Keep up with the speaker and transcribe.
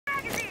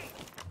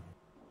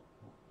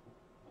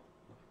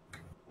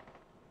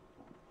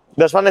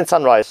There's one in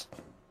Sunrise.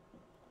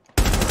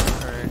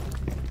 Alright.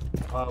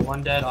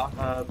 One dead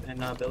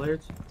in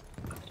billiards.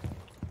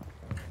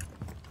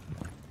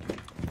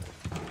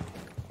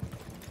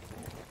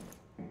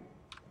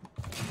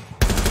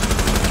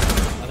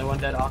 Another one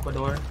dead aqua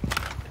door.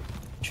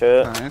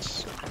 Shit.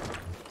 Nice.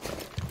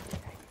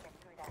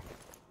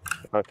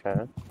 Okay.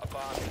 A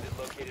bomb has been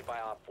located by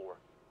Op 4.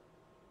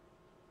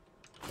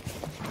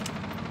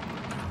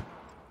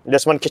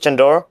 There's one kitchen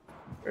door.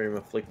 Or I'm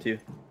gonna flick too.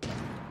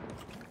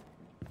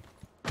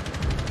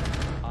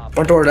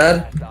 Front door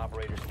dead.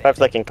 Five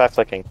flicking.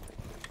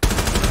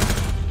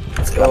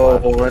 Let's go.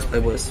 Nice play,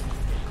 boys.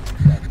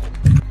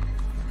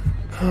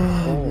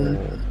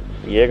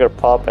 Jaeger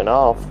popping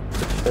off.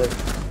 Shit.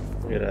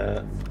 Look at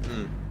that.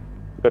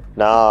 Good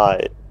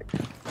night.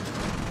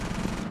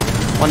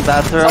 One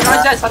bathroom.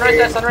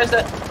 Sunrise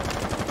dead.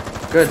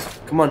 Good.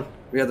 Come on.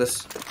 We got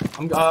this.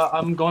 I'm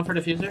going for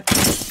diffuser.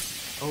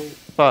 Oh,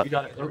 Fuck. you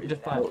got it. You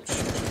just fine.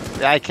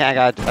 Yeah, I can't.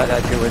 I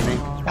got two with me.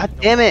 God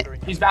damn it.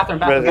 He's bathroom.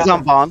 He's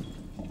on bomb.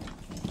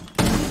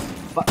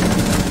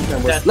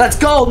 Dead. Let's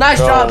go. Nice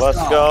job. Let's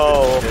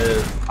go.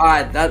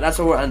 Alright, that's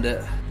where we'll end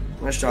it.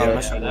 Nice job. Yeah,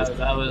 nice job.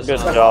 That was Good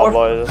job,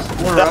 boys.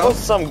 That round. was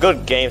some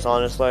good games,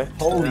 honestly.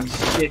 Holy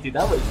shit, dude.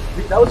 That was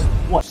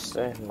what?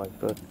 Oh my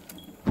god.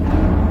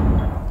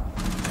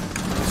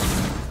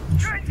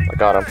 I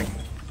got him.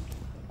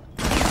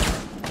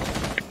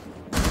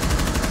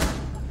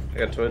 I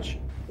got Twitch.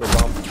 With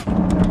bomb.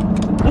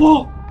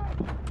 Oh!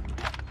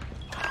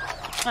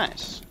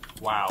 Nice.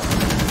 Wow.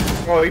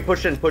 Oh, he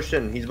pushed in.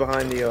 He's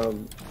behind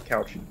the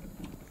couch.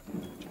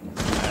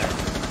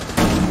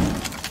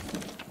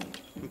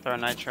 Throw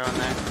nitro in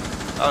there.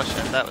 Oh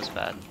shit, that was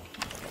bad.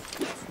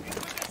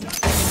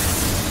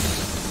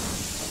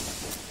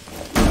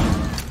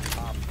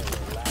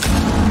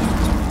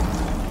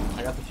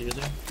 I got the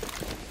fuser.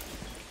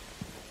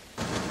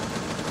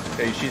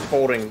 Okay, she's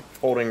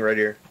holding right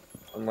here.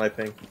 On light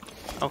ping.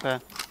 Okay.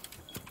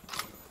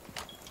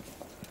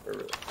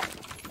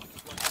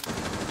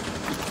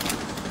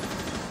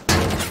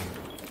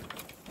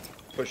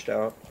 Pushed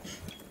out.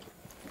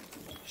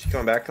 She's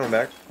coming back.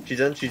 She's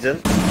in. She's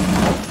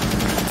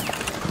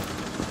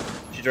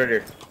right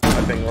here.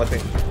 Light ping. Good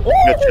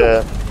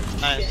shit.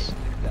 Nice.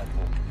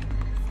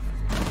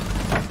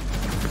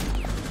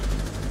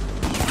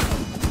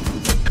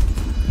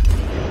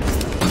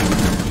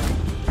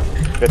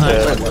 Good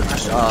shit.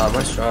 Nice job.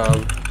 Nice job.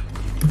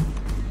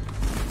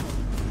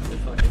 Good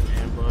fucking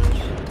ambush.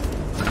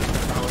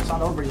 Oh, it's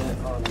not over yet.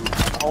 Oh,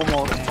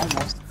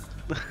 almost.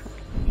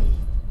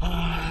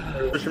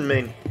 Push from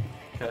main.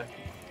 Okay.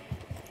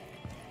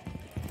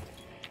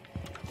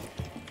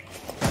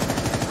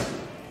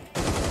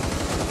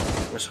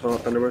 Nice job,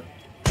 Thunderbird.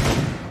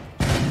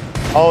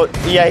 Oh,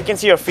 yeah, he can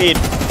see your feet.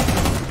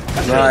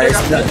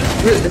 Nice.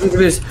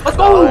 Let's go!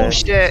 Oh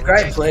shit.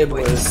 Great play,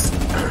 boys.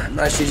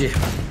 Nice GG.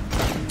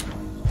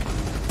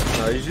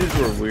 These dudes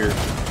were weird.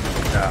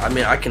 Yeah, I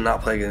mean, I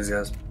cannot play against these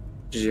guys.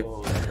 GG.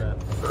 Oh,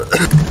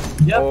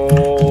 yep.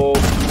 Oh,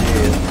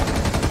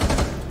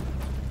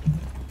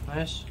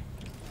 Nice.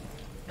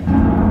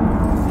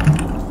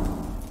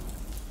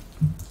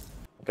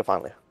 Okay,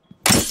 finally.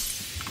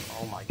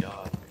 Oh my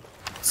god.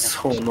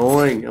 So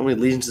annoying. How many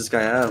legions does this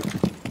guy have?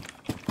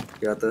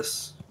 You got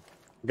this.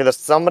 Okay, there's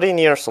somebody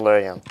near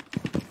Solarium.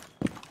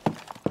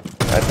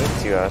 I think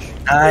it's you, Ash.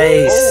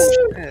 Nice.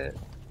 Oh, shit.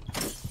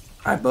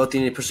 Alright, both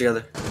you need to push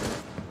together.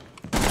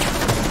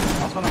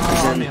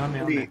 On me.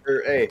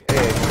 Hey.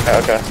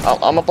 Okay. I'm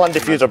gonna plant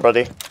diffuser,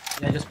 buddy.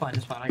 Yeah, just fine.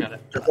 I got it.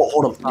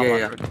 Hold him. I'm on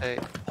Yeah. rotate.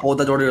 Hold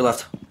that door to your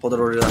left.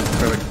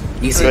 Perfect.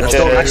 Easy. Good Let's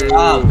go. shit. Nice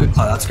job. Good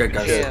call. That's great,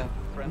 guys. Yeah.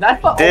 That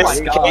oh This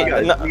my god.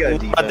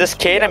 Kate, but this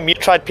Kate and me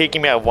tried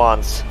peeking me at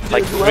once.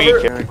 Like three.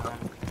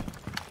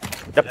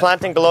 They're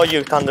planting below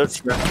you, Thunder.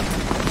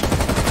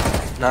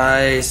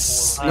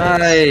 Nice.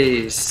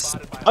 Nice.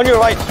 On your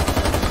right.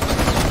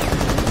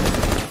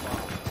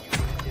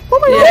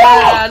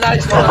 Yeah,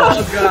 nice one.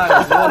 Oh,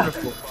 God.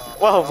 Wonderful.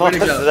 Whoa, what Way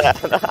was to go. that?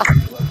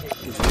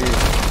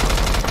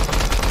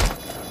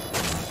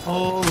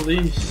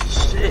 Holy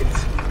shit.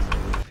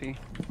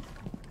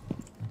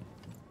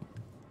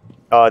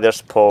 Oh,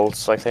 there's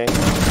poles, I think.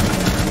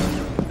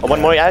 Oh,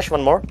 one more, Ash,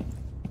 one more.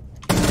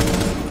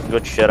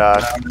 Good shit,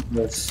 Ash.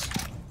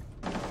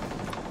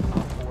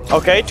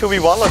 Okay,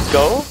 2v1, let's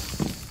go.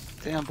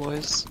 Damn,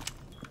 boys.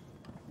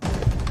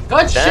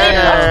 Good shit.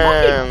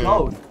 Damn.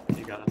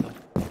 You got it though.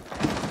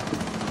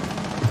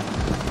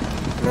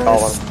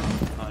 Nice.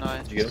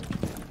 Nice. Did you get him?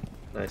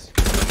 Nice.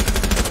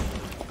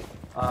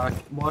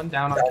 One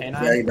down on K9.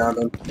 Yeah, you downed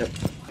him. Yep.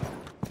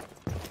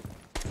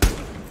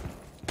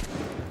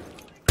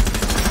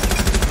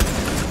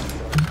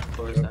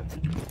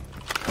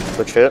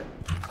 Good shit.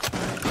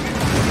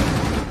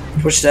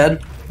 Push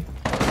dead.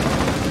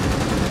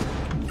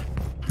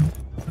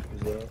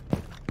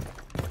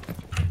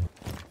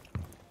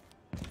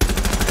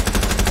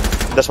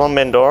 There's one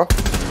main door.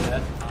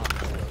 Dead.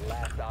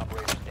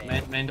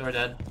 Main door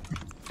dead.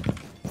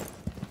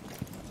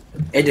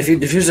 Hey,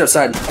 diffuse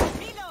outside.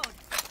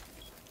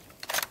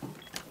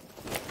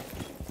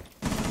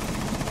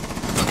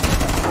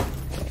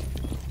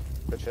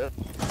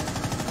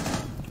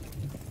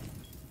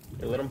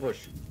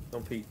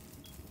 peek.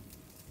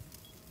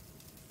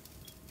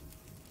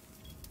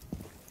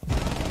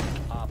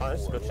 Op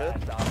Nice, 4, good shit.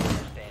 last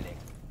operator standing.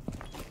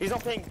 He's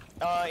on ping.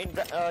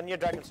 Near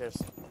Dragon Stairs.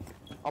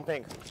 On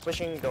ping.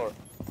 Pushing door.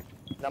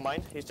 Never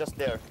mind. He's just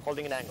there,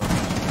 holding an angle.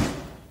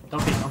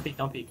 Don't peek, don't peek,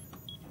 don't peek.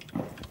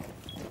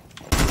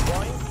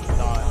 Going.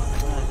 Nice.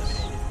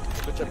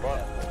 Good job, bro.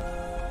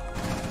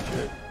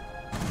 Shit.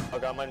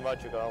 Okay, I'm gonna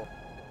invite you, girl.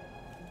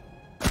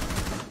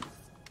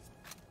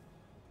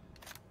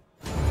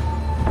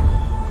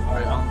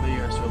 Alright, I'll be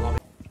here, so lobby.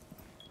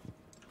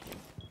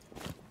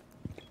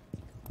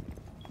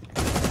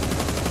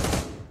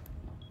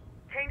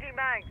 Changing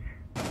mags.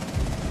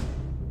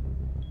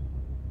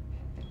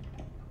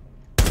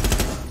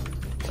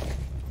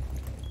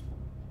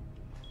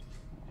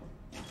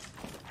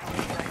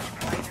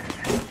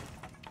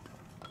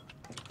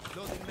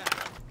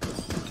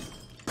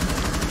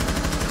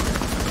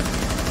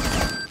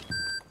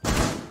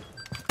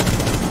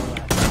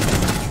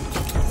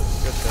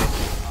 Good shit.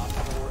 Op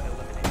 4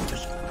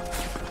 eliminated.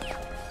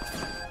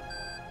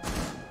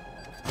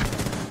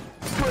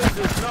 Who is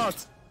this? Not.